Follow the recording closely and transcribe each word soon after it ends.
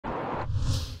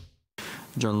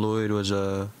John Lloyd was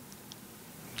a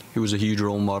huge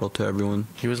role model to everyone.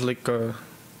 He was like a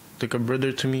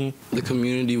brother to me. The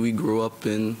community we grew up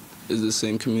in is the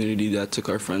same community that took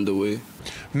our friend away.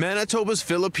 Manitoba's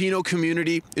Filipino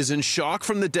community is in shock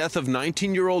from the death of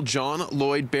 19-year-old John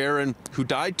Lloyd Barrion, who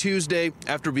died Tuesday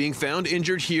after being found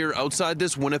injured here outside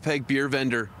this Winnipeg beer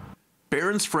vendor.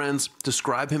 Barron's friends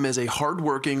describe him as a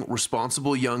hardworking,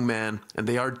 responsible young man, and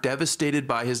they are devastated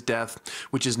by his death,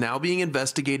 which is now being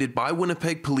investigated by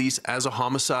Winnipeg police as a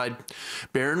homicide.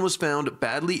 Barron was found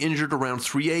badly injured around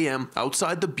 3 a.m.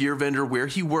 outside the beer vendor where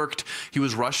he worked. He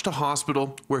was rushed to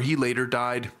hospital, where he later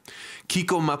died.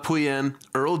 Kiko Mapuyen,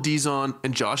 Earl Dizon,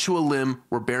 and Joshua Lim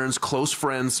were Barron's close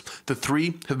friends. The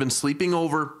three have been sleeping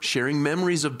over, sharing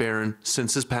memories of Barron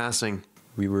since his passing.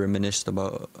 We reminisced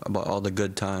about all the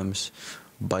good times,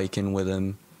 biking with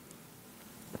him,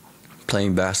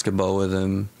 playing basketball with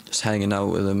him, just hanging out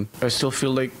with him. I still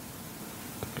feel like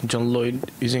John Lloyd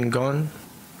isn't gone.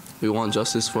 We want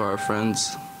justice for our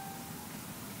friends.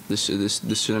 This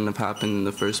shouldn't have happened in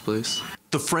the first place.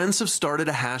 The friends have started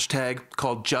a hashtag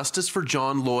called Justice for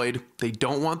John Lloyd. They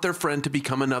don't want their friend to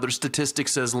become another statistic,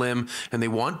 says Lim, and they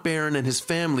want Barron and his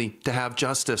family to have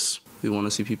justice. We want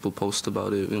to see people post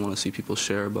about it. We want to see people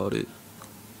share about it.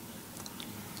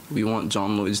 We want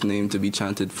John Lloyd's name to be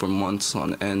chanted for months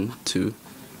on end too,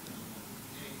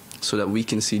 so that we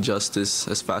can see justice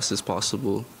as fast as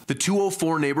possible. The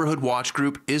 204 Neighborhood Watch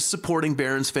Group is supporting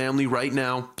Barron's family right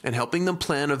now and helping them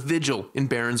plan a vigil in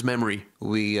Barron's memory.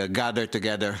 We gather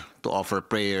together to offer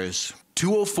prayers.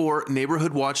 204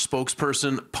 Neighborhood Watch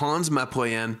spokesperson Pons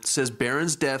Mapuyen says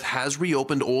Barron's death has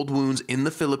reopened old wounds in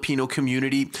the Filipino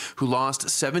community, who lost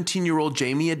 17-year-old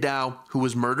Jamie Adao, who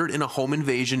was murdered in a home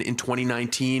invasion in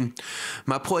 2019.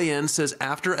 Mapuyen says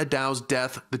after Adao's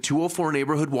death, the 204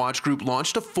 Neighborhood Watch Group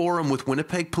launched a forum with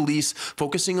Winnipeg police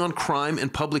focusing on crime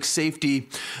and public safety.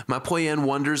 Mapuyen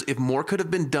wonders if more could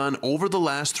have been done over the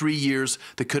last 3 years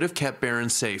that could have kept Barron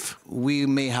safe. We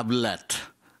may have let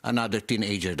another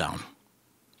teenager down,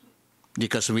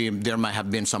 because there might have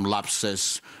been some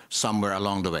lapses somewhere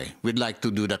along the way. We'd like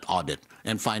to do that audit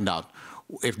and find out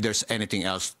if there's anything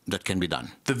else that can be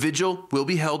done. The vigil will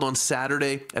be held on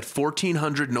Saturday at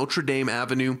 1400 Notre Dame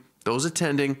Avenue. Those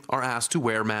attending are asked to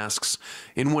wear masks.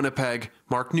 In Winnipeg,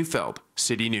 Mark Neufeld,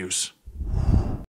 City News.